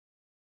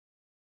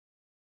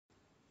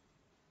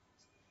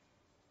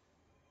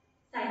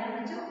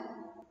बच्चों,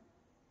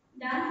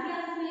 dance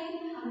class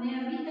में हमने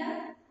अभी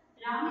तक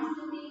राम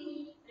स्तुति,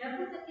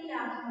 रघुपति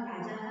राघव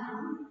राजा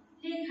राम,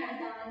 ले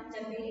खड़ताल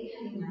जपे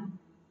हनुमान,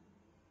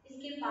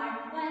 इसके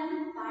पार्ट 1,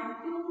 पार्ट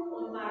 2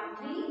 और पार्ट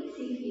 3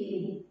 सीख लिए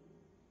हैं।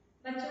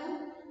 बच्चों,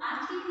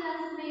 आज की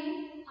क्लास में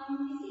हम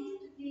इसी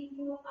स्तुति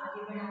को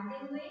आगे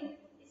बढ़ाते हुए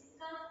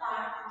इसका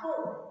पार्ट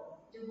 4,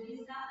 जो कि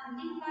इसका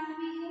अंतिम पार्ट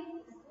भी है,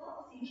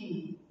 उसको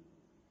सीखेंगे।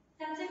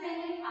 सबसे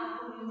पहले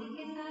आपको म्यूजिक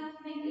के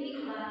साथ मैं एक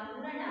बार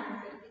पूरा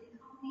डांस करके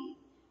दिखाऊंगी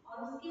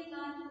और उसके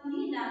बाद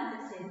उन्हीं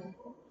डांस स्टेप्स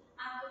को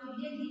आपको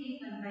धीरे धीरे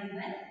 1 बाय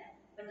 1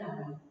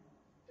 बताऊंगी।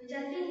 तो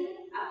चलते हैं,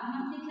 अब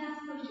हम अपनी क्लास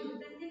को शुरू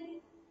करते हैं।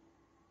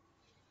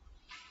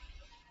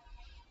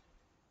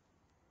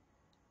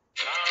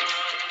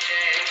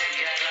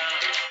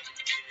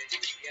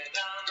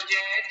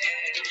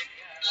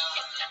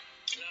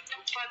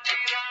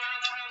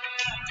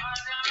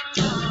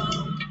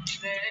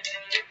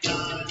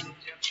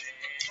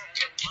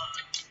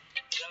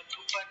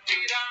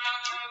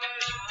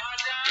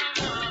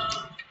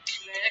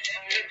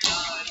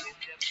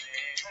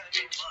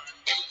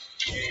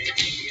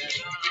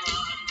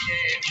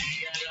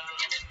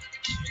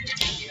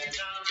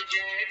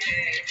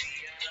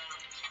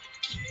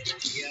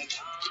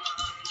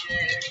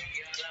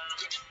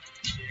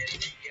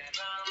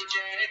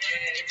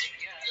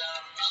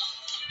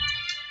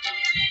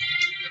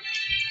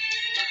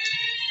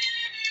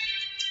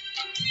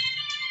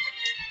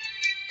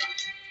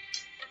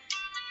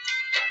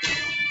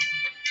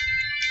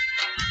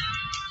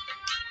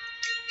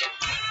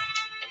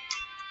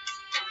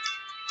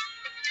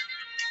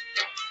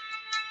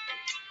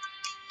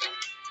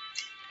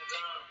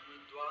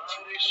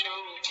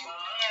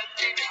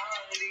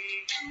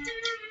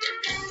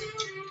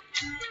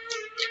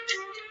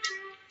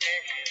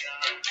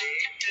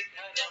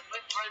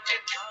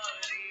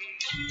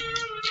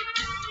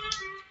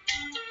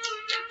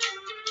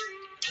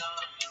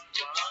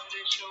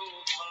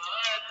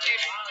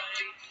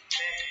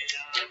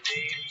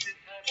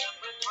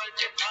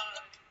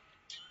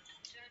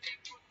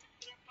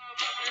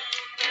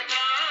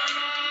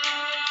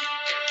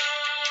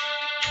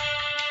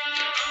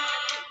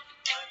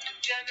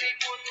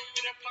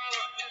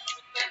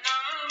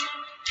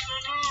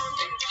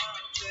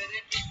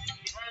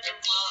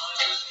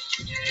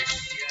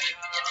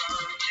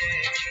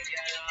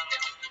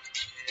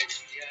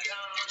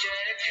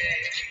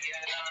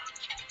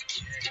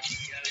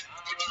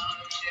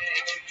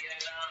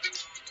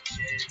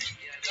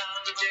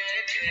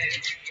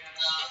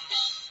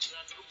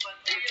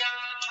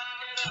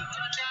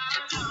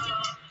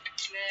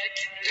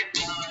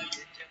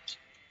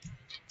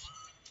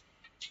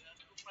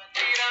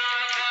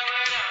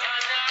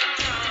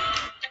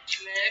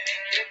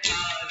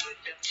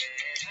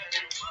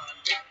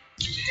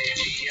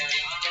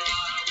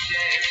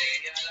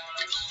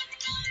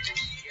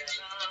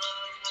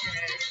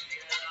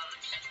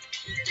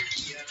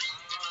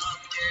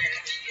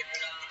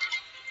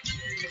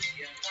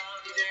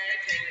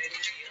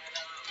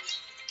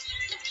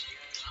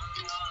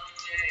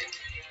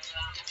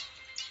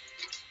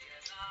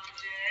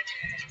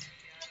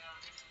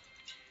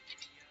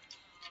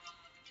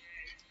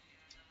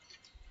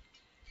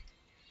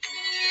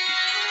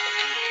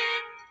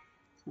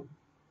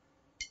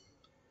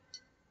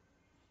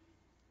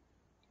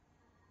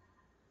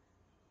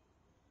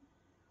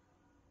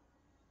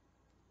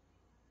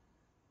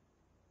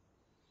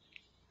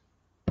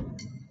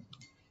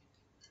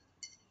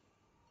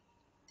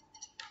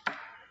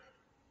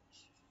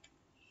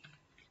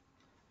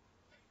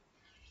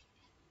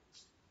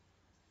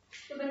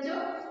 तो बच्चों,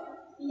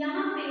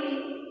 यहाँ पे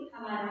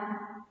हमारा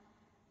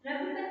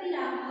रघुपति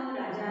राघव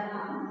राजा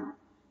राम,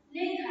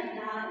 ले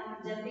खड़ताल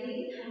जपे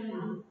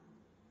हनुमान,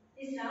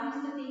 इस राम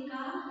स्तुति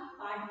का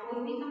पार्ट 4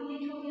 भी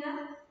कंप्लीट हो गया।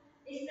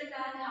 इस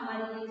प्रकार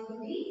हमारी ये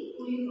स्तुति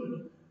पूरी हो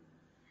गई।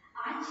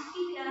 आज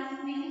की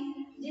क्लास में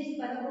जिस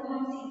पद को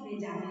हम सीखने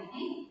जा रहे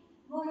हैं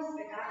वो इस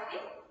प्रकार है।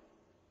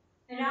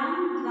 राम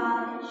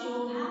द्वार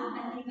शोभा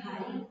अति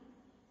भारी,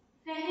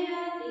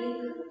 फहरा देख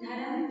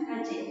धर्म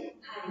ध्वज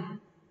भारी,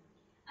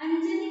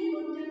 अंजनी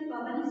पुत्र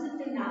पवन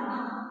सुत नामा,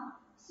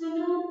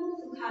 सुनो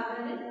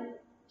सुखागर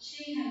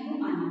श्री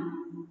हनुमान।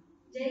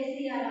 जय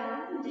सिया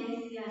राम, जय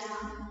सिया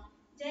राम,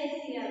 जय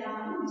सिया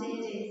राम, जय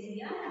जय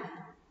सिया राम।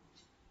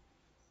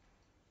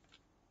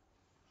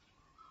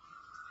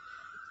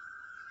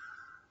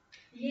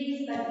 ये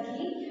इस पद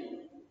की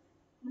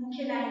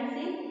मुख्य लाइन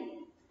से।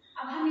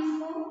 अब हम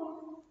इसको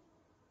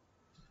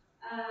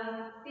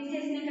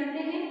पीसेस में करते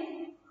हैं।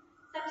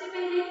 सबसे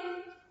पहले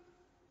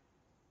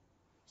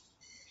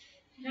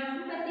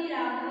रघुपति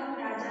राघव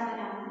राजा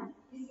राम,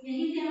 इस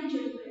यहीं से हम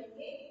शुरू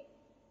करेंगे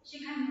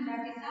शिखर मुद्रा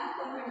के साथ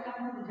और कटका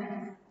मुद्रा के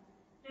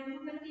साथ।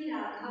 रघुपति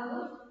राघव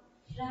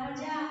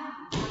राजा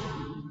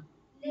राम,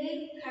 ले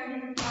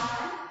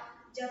खड़ताल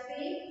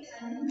जपे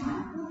हनुमान।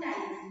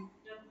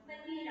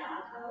 रघुपति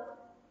राघव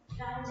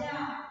राजा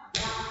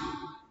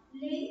राम,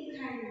 ले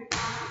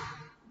खड़ताल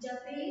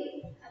जपे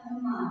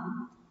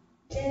हनुमान।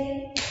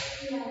 जय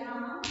सिया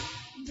राम,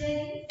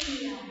 जय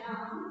सिया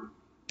राम,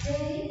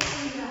 जय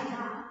सिया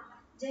राम,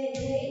 जय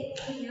जय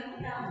सिया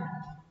राम,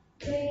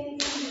 जय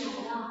सिया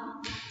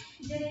राम,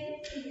 जय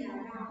सिया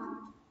राम,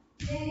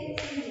 जय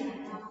सिया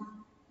राम,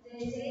 जय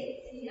जय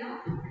सिया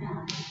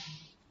राम।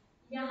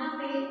 यहाँ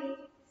पे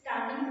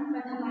स्टार्टिंग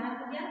पद हमारा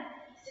हो गया,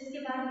 जिसके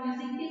बाद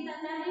म्यूजिक पीस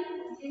आता है।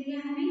 उसके लिए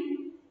हमें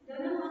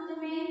दोनों हाथों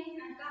में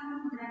खटका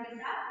मुद्रा के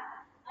साथ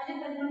अलग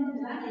अलग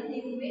मुद्रा लेते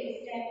हुए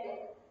स्टेप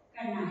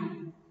करना है।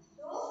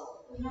 तो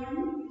 1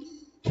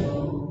 2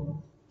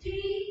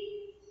 3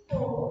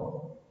 4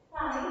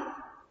 5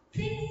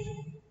 6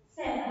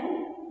 7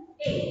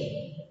 8,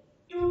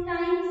 2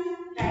 times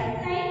right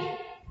side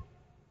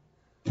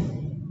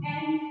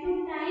and 2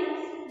 times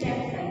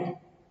left side।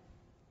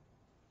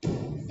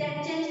 Step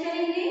change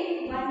करेंगे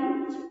 1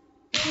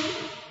 2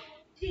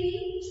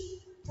 3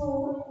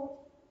 4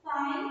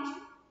 5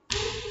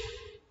 6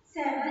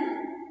 7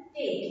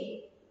 8।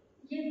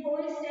 ये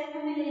 4 स्टेप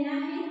हमें लेना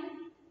है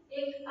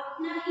एक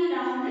अपना ही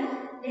राउंड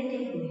लेते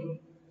हुए।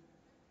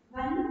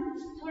 1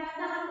 थोड़ा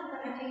सा हाथ ऊपर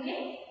रखेंगे,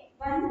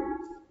 1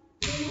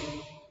 2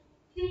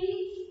 3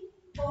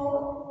 4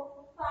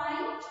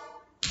 5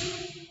 6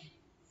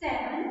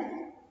 7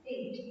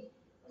 8।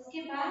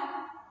 उसके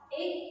बाद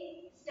एक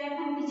स्टेप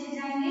हम पीछे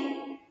जाएंगे,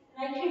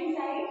 राइट हैंड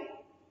साइड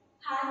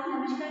हाथ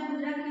नमस्कार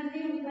मुद्रा करते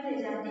हुए ऊपर ले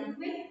जाते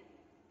हुए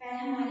पैर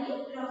हमारे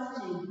क्रॉस हो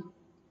जाएंगे।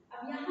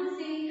 अब यहाँ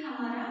से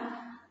हमारा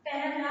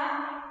पैराग्राफ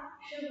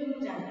शुरू हो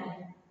जाता है।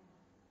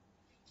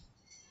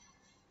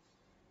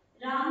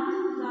 राम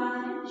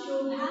द्वार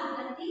शोभा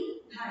अति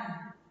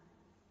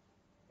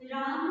भारी,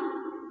 राम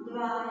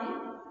द्वार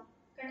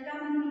कटका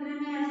मुद्रा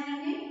में आ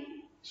जाएंगे,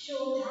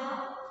 शोभा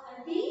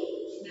अति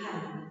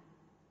भारी।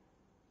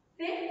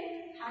 फिर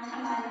हाथ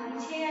हमारे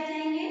पीछे आ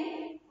जाएंगे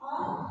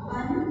और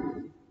 1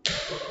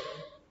 2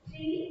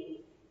 3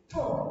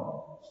 4।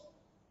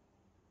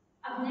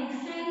 अब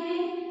नेक्स्ट लाइन है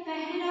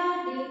पहरा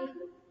देख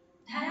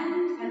धर्म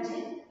ध्वज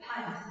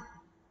भारी।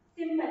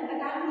 सिंपल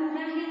कटार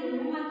मुद्रा है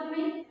दोनों हाथों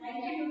में,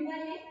 राइट हैंड ऊपर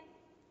है।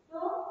 तो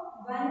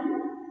 1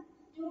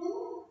 2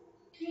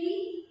 3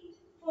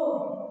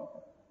 4,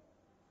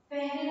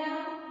 पहरा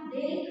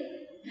देख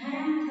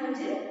धर्म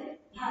ध्वज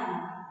भारी।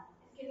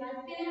 इसके बाद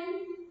फिर हम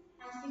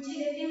हाथ पीछे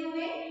लेते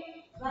हुए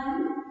 1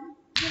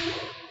 2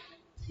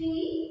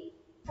 3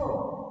 4।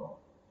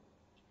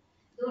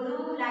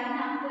 दोनों लाइन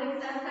आपको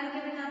एक साथ करके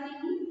बताती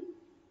हूँ।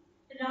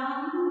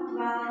 राम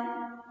द्वार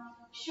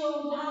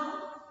शोभा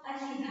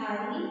अति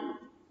भारी,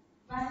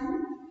 1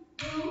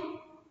 2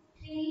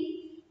 3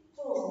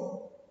 4,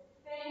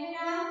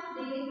 पहरा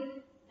देख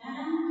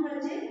धर्म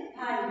ध्वज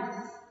भारी,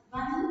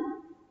 1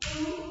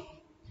 2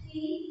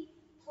 3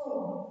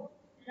 4,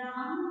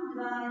 राम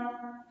द्वार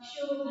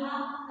शोभा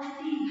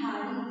अति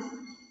भारी,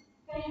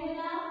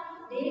 पहरा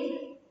देख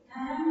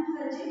धर्म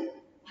ध्वज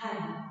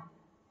भारी।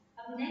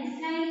 अब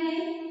नेक्स्ट लाइन है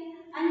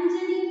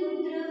अंजनी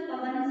पुत्र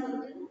पवन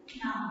सुत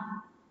नाम।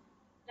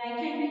 राइट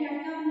हैंड में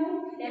कटका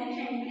मुख, लेफ्ट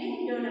हैंड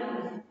में डोला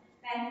हाथ,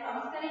 पैर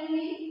क्रॉस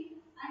करेंगे।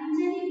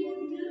 अंजनी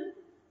पुत्र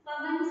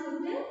पवन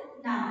सुत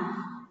नाम।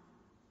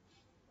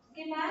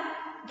 उसके बाद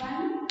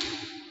 1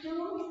 2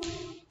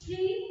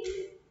 3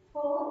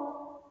 4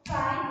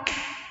 5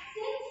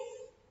 6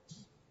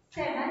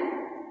 7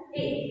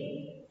 8।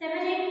 7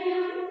 8 में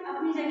हम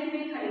अपनी जगह पे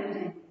खड़े हो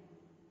जाएंगे।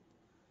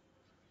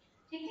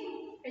 ठीक है,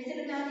 फिर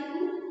से बताती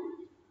हूँ।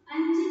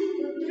 अंजनी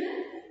पुत्र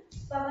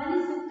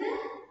पवन सुत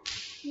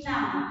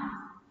नाम।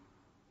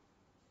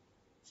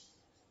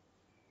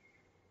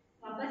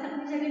 वापस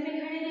अपनी जगह पे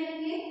खड़े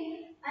रहेंगे।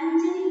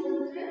 अंजनी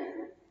पुत्र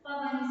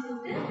पवन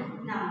सुत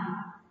नाम।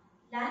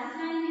 लास्ट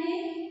लाइन है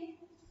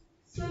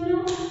सुनो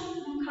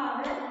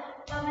मुखावर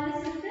पवन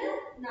सुत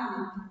नाम।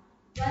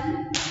 1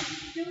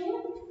 2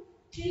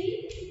 3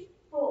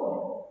 4,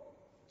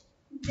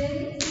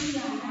 जय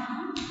सिया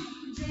राम,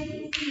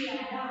 जय सिया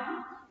राम,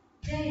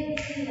 जय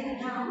सिया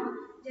राम,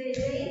 जय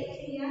जय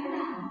सिया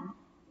राम,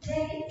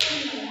 जय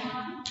सिया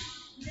राम,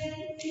 जय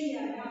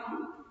सिया राम,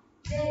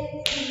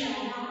 जय सिया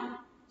राम,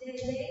 जय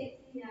जय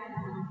सिया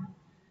राम।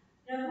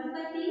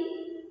 रघुपति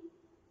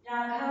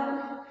राघव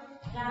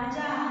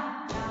राजा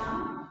राम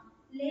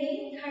ले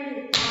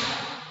खड़ता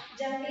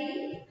जपे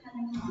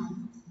हनुमान।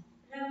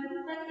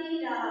 रघुपति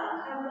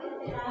राघव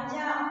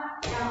राजा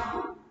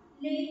राम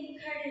ले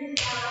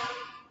खड़ता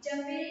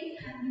जपे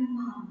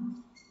हनुमान।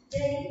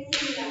 जय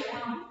सिया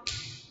राम,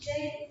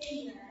 जय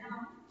सिया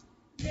राम,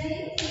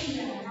 जय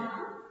सिया राम,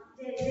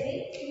 जय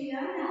जय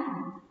सिया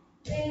राम,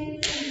 जय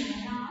सिया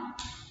राम,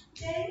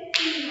 जय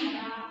सिया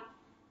राम,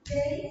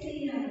 जय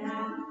सिया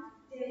राम,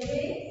 जय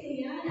जय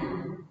सिया राम।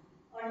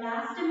 और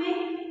लास्ट में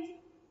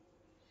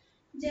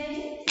जय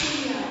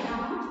सिया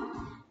राम,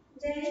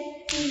 जय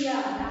सिया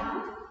राम,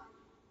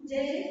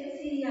 जय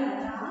सिया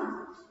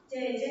राम,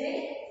 जय जय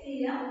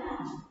सिया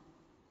राम।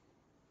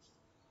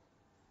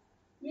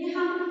 ये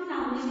हम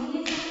सामने भी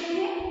ले सकते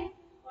हैं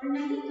और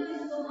नहीं तो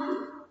इसको हम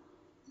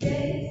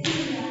जय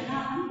सिया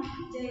राम,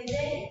 जय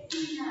जय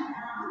सिया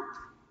राम,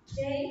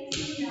 जय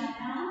सिया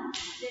राम,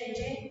 जय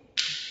जय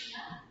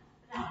सिया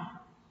राम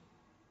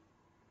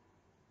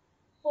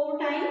 4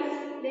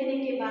 टाइम्स लेने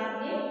के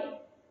बाद ये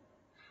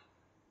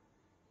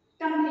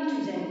कंप्लीट हो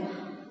जाएगा।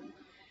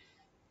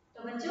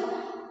 तो बच्चे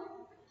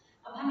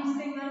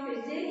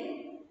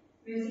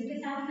म्यूजिक के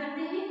साथ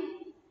करते हैं।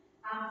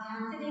 आप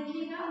ध्यान से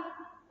देखिएगा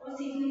और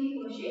सीखने की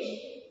कोशिश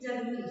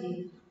जरूर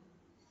कीजिएगा।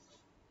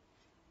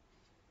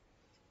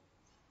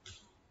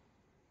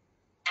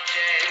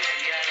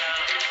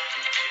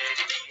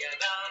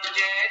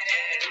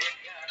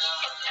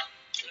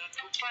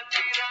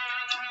 रघुपति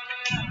राघव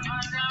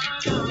राजा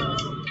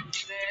राम,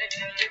 ले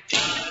चाल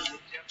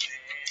जपे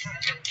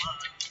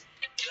हनुमान।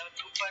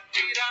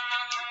 रघुपति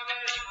राघव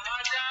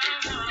राजा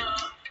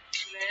राम,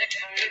 ले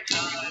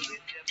चाल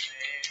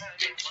जपे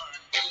हनुमान।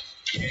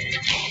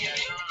 जय सिया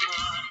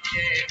राम,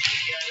 जय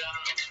सिया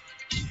राम,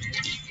 जय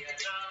सिया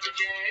राम,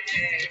 जय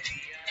जय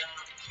सिया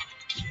राम,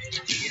 जय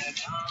सिया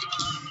राम,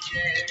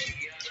 जय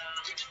सिया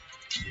राम,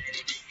 जय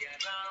सिया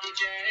राम,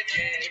 जय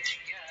जय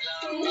सिया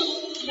राम।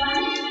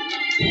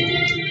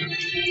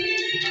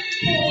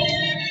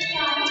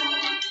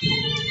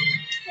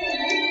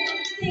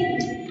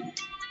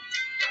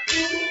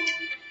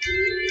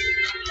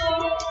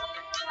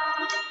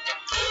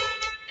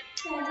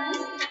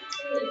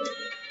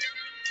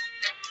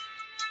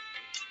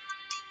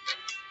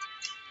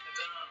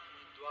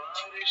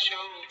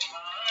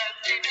 शोभा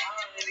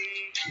तुम्हारी,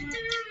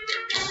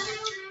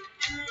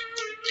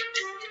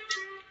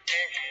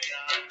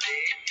 गहरा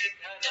देश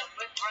धर्म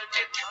ध्वज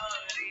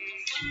धारी।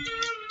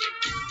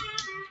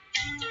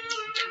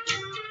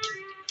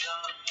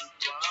 राम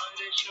द्वार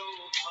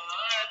शोभा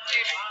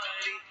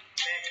तुम्हारी,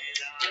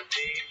 गहरा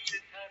देश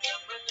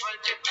धर्म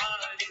ध्वज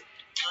धारी।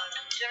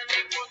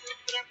 अंजनी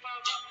पुत्र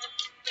पवन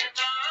सुत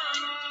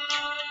नामा,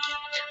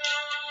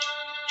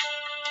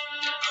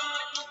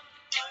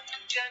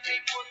 अंजनी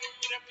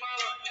पुत्र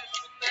पवन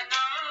सुत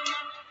नामा।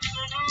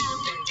 सुनो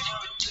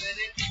दिखाकर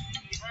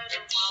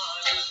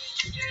हनुमान।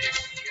 जय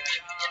सिया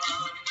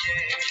राम,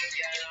 जय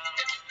सिया राम,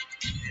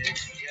 जय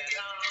सिया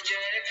राम,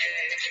 जय जय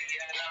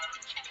सिया राम,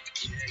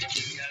 जय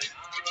सिया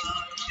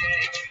राम, जय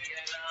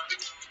सिया राम,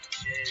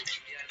 जय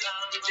सिया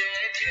राम, जय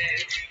जय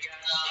सिया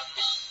राम।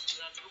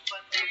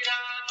 रघुपति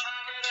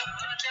राघव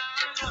राजा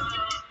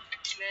राम,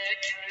 ले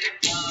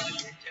चाल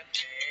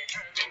जपे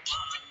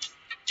हनुमान।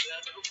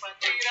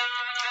 रघुपति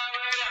राघव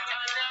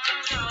राजा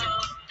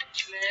राम,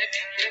 ले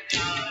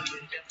चाल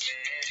जपे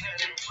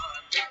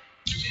हनुमान।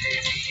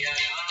 जय सिया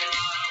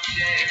राम,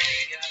 जय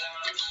सिया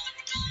राम,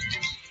 जय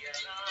सिया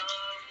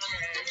राम,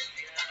 जय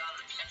सिया राम,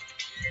 जय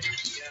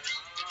सिया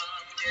राम,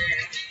 जय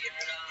सिया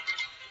राम, जय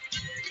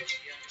सिया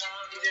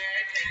राम, जय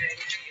जय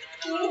सिया राम,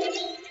 जय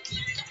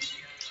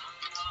सिया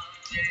राम,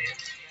 जय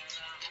सिया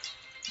राम,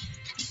 जय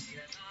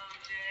सिया राम,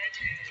 जय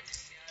जय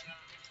सिया राम, सिया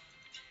राम,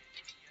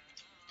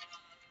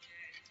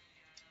 जय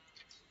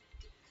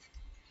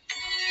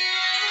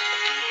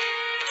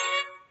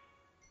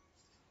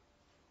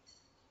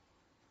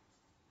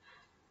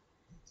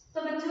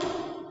तो बच्चों,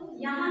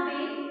 यहाँ पे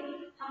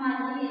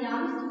हमारी ये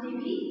राम स्तुति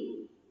भी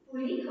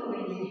पूरी हो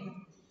गई है।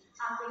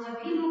 आपको जब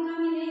भी मौका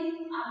मिले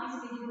आप इस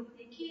वीडियो को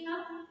देखिएगा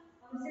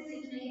और उसे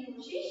सीखने की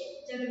कोशिश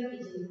जरूर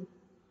कीजिएगा।